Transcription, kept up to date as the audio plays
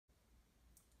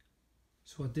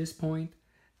So at this point,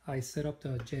 I set up the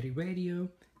Jeti radio,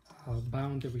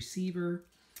 bound the receiver,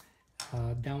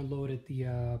 downloaded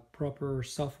the proper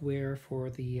software for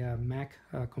the Mac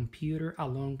computer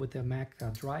along with the Mac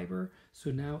driver.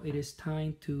 So now it is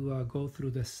time to go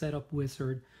through the setup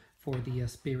wizard for the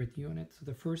Spirit unit. So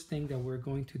the first thing that we're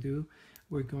going to do,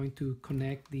 we're going to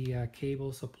connect the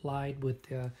cable supplied with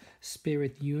the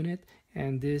Spirit unit,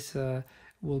 and this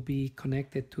will be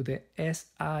connected to the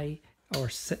SI or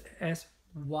SYS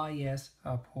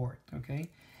port, okay?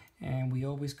 And we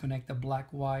always connect the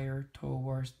black wire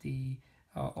towards the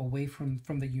away from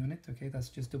the unit, okay? That's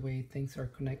just the way things are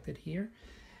connected here.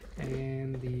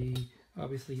 And the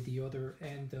obviously the other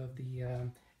end of the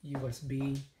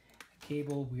USB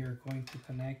cable we are going to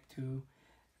connect to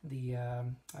the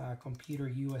computer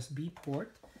USB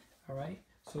port. All right,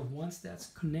 so once that's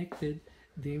connected,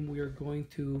 then we are going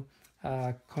to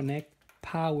connect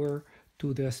power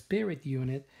to the Spirit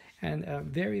unit. And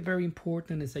very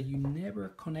important is that you never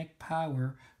connect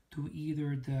power to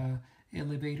either the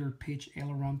elevator pitch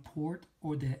aileron port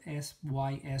or the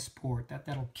SYS port.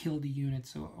 That'll kill the unit.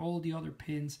 So all the other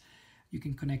pins you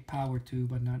can connect power to,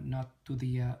 but not to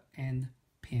the end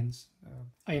pins.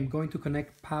 I am going to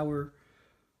connect power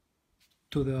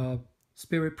to the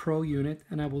Spirit Pro unit,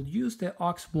 and I will use the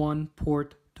aux1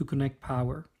 port to connect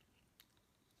power.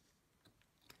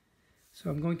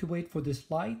 So I'm going to wait for this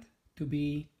light to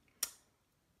be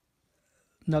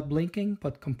not blinking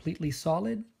but completely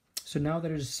solid. So now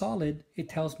that it is solid, it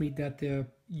tells me that the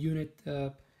unit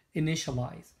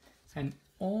initialized, and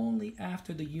only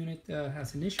after the unit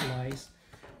has initialized,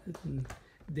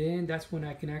 then that's when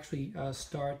I can actually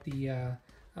start the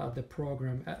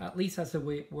program. At least that's the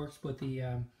way it works with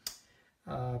the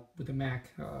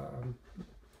Mac.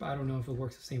 I don't know if it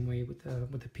works the same way with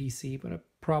the PC, but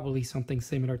probably something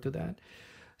similar to that.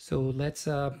 So let's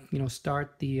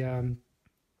start the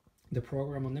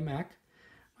program on the Mac.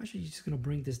 I'm actually just gonna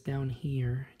bring this down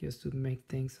here just to make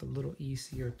things a little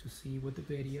easier to see with the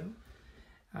video.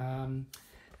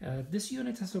 This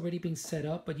unit has already been set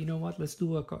up, but you know what? Let's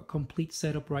do a complete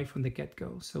setup right from the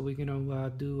get-go. So we're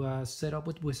gonna do a setup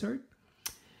with Wizard.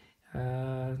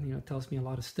 It tells me a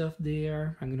lot of stuff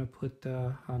there. I'm gonna put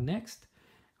next.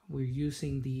 We're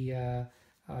using the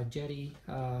Jeti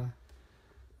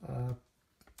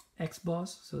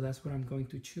X-Bus, so that's what I'm going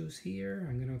to choose here.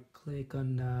 I'm gonna click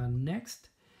on next,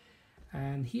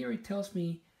 and here it tells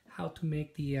me how to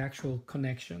make the actual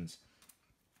connections.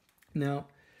 Now,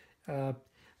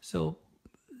 so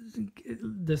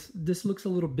this looks a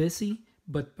little busy,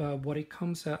 but what it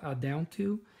comes down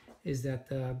to is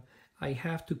that I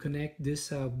have to connect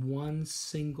this one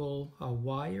single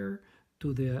wire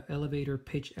to the elevator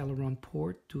pitch aileron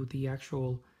port, to the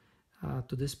actual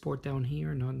to this port down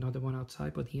here, not the one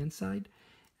outside but the inside,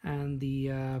 and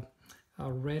the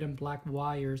red and black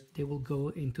wires, they will go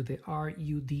into the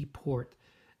RUD port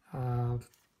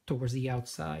towards the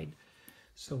outside.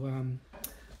 So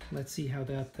let's see how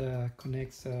that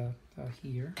connects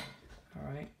here. All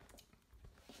right.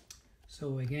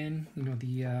 So again,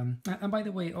 the and by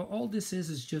the way, all this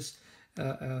is just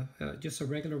a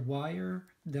regular wire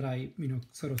that I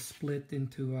sort of split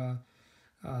into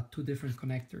two different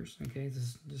connectors. Okay, this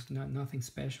is just nothing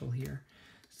special here.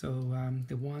 So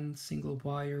the one single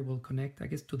wire will connect, I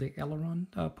guess, to the aileron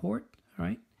port. All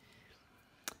right,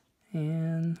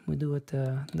 and we do it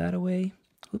that way.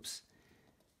 Oops.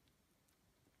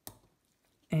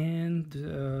 And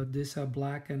this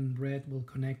black and red will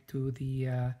connect to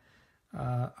the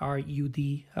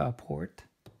RUD port.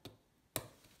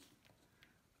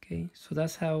 Okay, so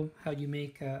that's how you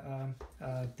make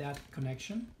that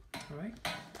connection. All right,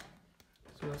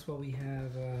 so that's what we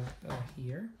have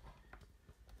here.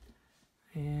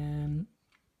 And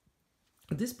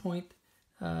at this point,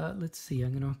 let's see,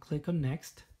 I'm gonna click on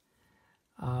next.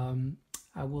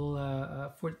 I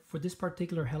will for this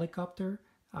particular helicopter,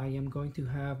 I am going to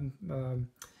have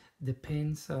the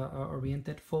pins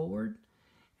oriented forward,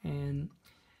 and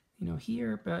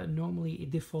here normally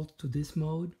it defaults to this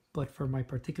mode, but for my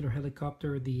particular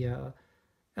helicopter, the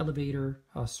elevator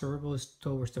servo is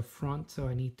towards the front, so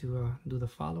I need to do the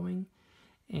following.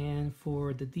 And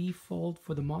for the default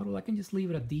for the model, I can just leave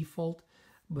it at default,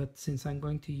 but since I'm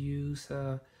going to use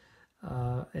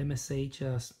MSH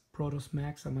Protos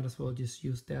Max, I might as well just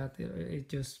use that. It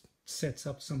just sets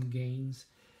up some gains.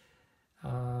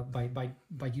 By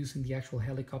using the actual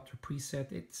helicopter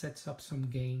preset, it sets up some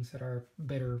gains that are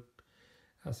better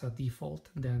as a default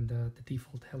than the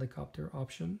default helicopter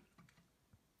option.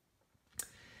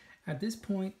 At this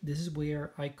point, this is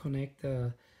where I connect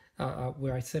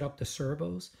where I set up the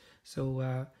servos. So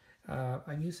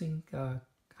I'm using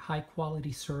high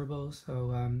quality servos.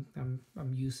 So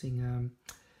I'm using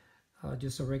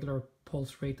just a regular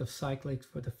pulse rate of cyclic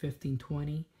for the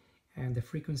 1520, and the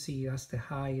frequency, that's the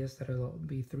highest, that'll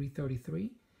be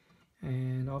 333.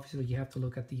 And obviously you have to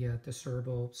look at the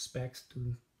servo specs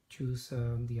to choose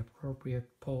the appropriate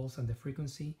pulse and the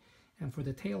frequency. And for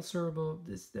the tail servo,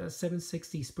 this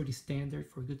 760 is pretty standard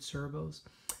for good servos.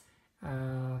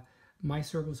 My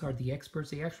servos are the experts.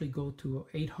 They actually go to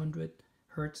 800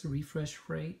 hertz refresh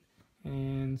rate,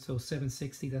 and so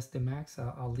 760, that's the max.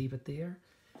 I'll leave it there.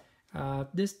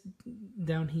 This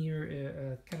down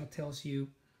here kind of tells you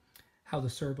how the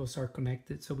servos are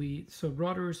connected. So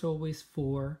rudder is always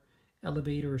 4,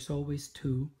 elevator is always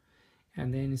 2,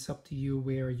 and then it's up to you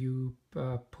where you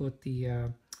put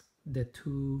the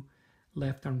 2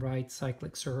 left and right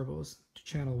cyclic servos to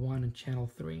channel 1 and channel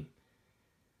 3.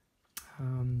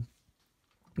 I'm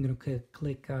going to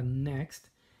click next.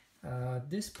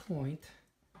 This point,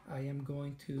 I am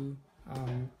going to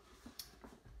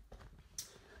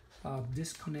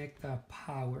disconnect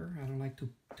power. I don't like to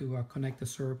connect the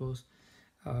servos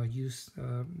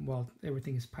while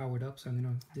everything is powered up, so I'm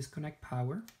going to disconnect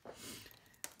power.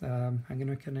 I'm going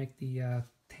to connect the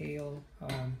tail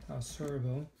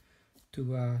servo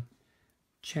to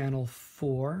channel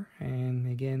 4, and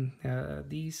again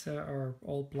these are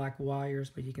all black wires,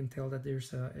 but you can tell that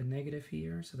there's a negative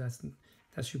here, so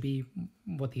that should be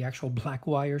what the actual black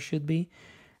wire should be.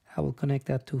 I will connect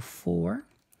that to 4.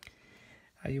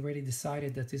 I already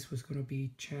decided that this was going to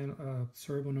be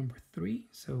servo number 3,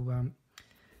 so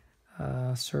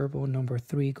servo number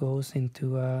 3 goes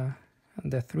into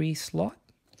the 3 slot.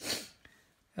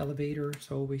 Elevator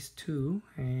is always 2,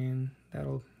 and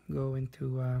that'll go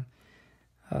into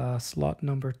slot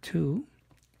number 2,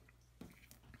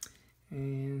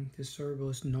 and the servo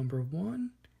is number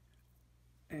 1,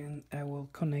 and I will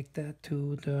connect that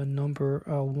to the number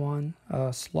 1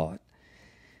 slot.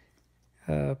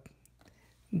 I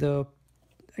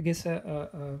guess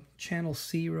channel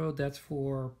 0, that's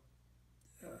for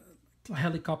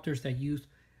helicopters that use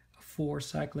 4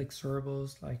 cyclic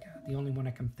servos. Like the only one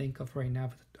I can think of right now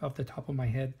off the top of my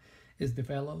head is the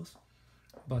Velos,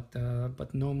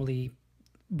 but normally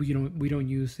we don't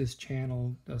use this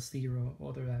channel 0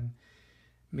 other than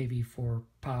maybe for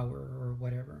power or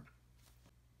whatever.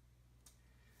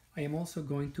 I am also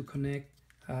going to connect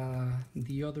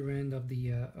the other end of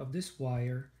the this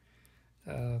wire,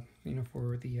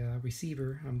 for the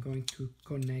receiver. I'm going to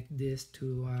connect this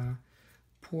to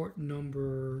port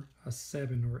number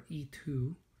 7, or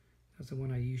E2. That's the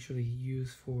one I usually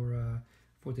use for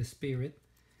the Spirit.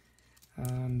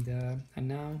 And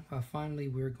now finally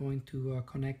we're going to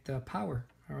connect power.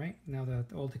 All right, now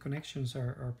that all the connections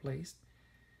are placed,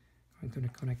 I'm going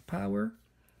to connect power.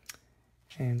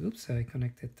 And oops, I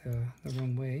connected the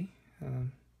wrong way.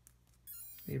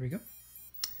 There we go.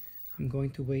 I'm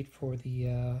going to wait for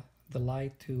the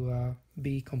light to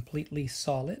be completely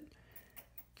solid.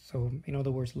 So in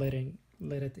other words, let it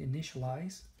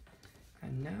initialize.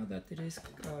 And now that it is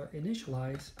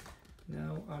initialized,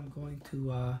 now I'm going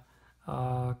to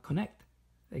connect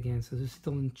again. So this is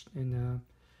still in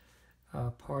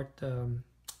part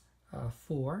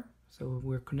 4. So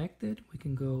we're connected. We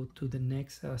can go to the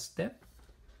next step.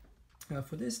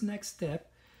 For this next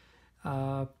step,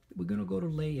 we're going to go to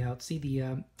layout. See,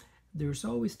 there's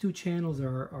always 2 channels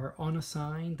are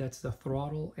unassigned. That's the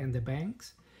throttle and the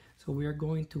banks. So we are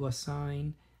going to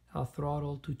assign a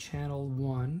throttle to channel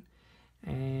 1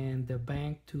 and the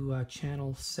bank to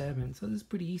channel 7. So this is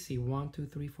pretty easy. 1, 2,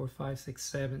 3, 4, 5, 6,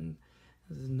 7.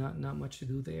 This is not much to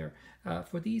do there.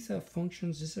 For these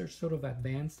functions, these are sort of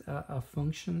advanced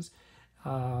functions.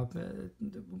 We're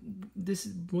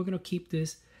going to keep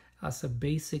this as a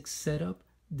basic setup.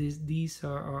 These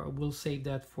are we'll save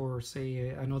that for, say,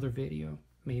 another video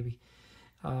maybe.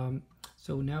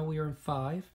 So now we are in 5.